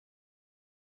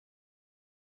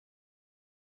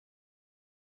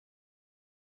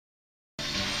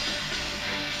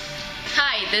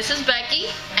this is Becky,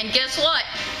 and guess what?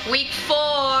 Week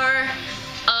 4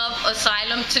 of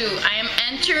Asylum 2. I am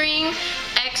entering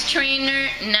Xtrainer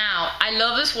now. I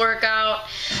love this workout.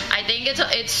 I think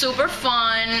it's super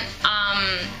fun.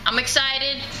 I'm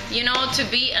excited, you know, to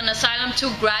be an Asylum 2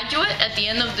 graduate at the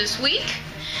end of this week.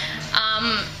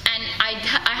 And I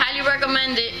highly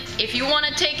recommend it. If you want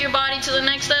to take your body to the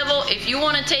next level, if you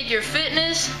want to take your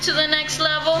fitness to the next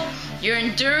level, your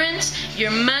endurance,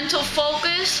 your mental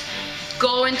focus,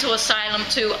 go into Asylum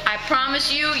 2. I promise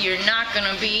you, you're not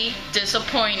gonna be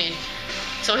disappointed.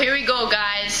 So here we go,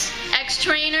 guys.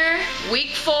 Xtrainer,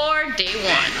 week 4, day 1.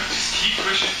 Just keep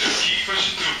pushing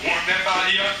through. Warm that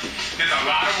body up. There's a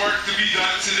lot of work to be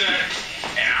done today.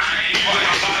 And I ain't using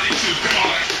my body too. Come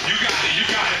on. You got it. You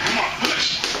got it. Come on.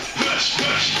 Push. Push.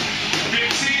 Push.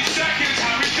 15 seconds.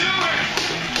 How we doing?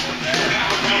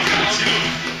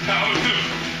 That'll do.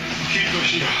 Keep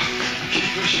pushing. Keep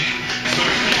pushing. Come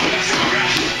on. Let's go,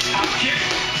 guys. Hop kick.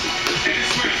 And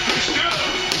swing. Push through.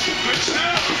 Push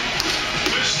through.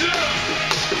 Push through.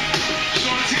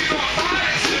 SHAUN T's on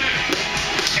fire today.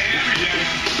 And every day.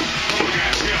 Come on,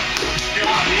 guys. Go. Go.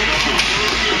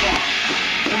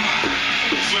 Come on.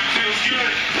 Sweat feels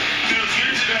good. Feels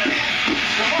good today.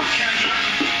 Come on, Kendra.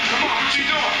 Come on. What you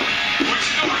doing? What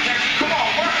you doing, Kendra? Come on.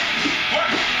 Work.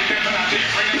 Work. Get that out there.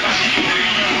 Bring that out. Keep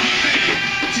thinking.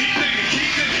 Keep thinking.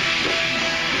 Keep thinking.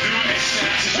 Do it as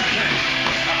fast as you can.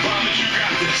 I promise you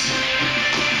got this.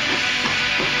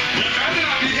 You better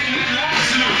not be hitting that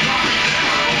last note. Drop it down.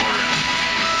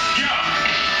 Go.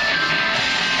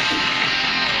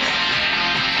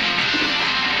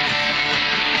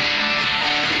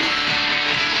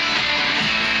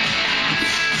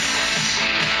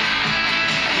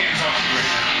 I can't talk to you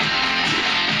right now.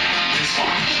 It's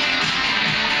fine.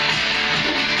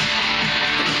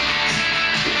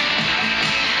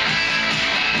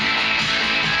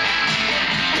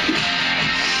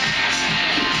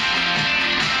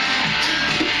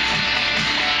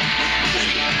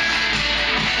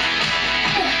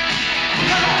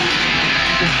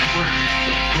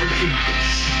 Work through.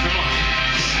 Come on.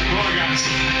 Come on, guys.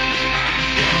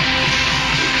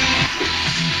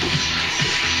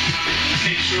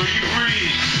 Make sure you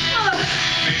breathe.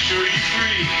 Make sure you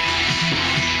breathe.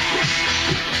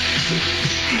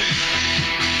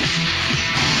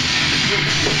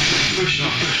 Push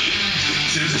on, push.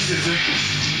 Scissor, scissor.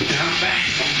 Down, back.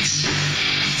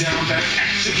 Down, back.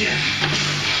 X again.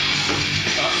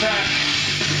 Up, back.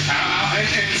 Out,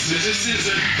 and scissor,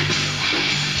 scissor.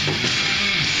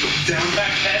 Down,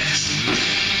 back, X.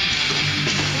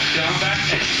 Down, back,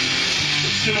 X.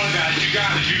 Come on, guys. You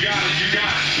got it. You got it. You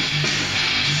got it.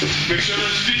 Make sure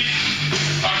those feet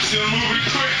are still moving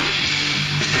quick.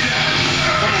 Yeah.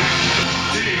 Come on.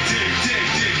 Dig, dig, dig,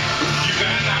 dig. You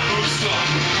better not move slow.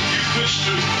 You push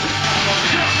through. Come on.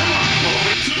 Come on.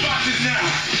 2 boxes now.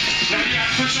 Now you got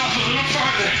to push off a little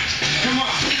farther.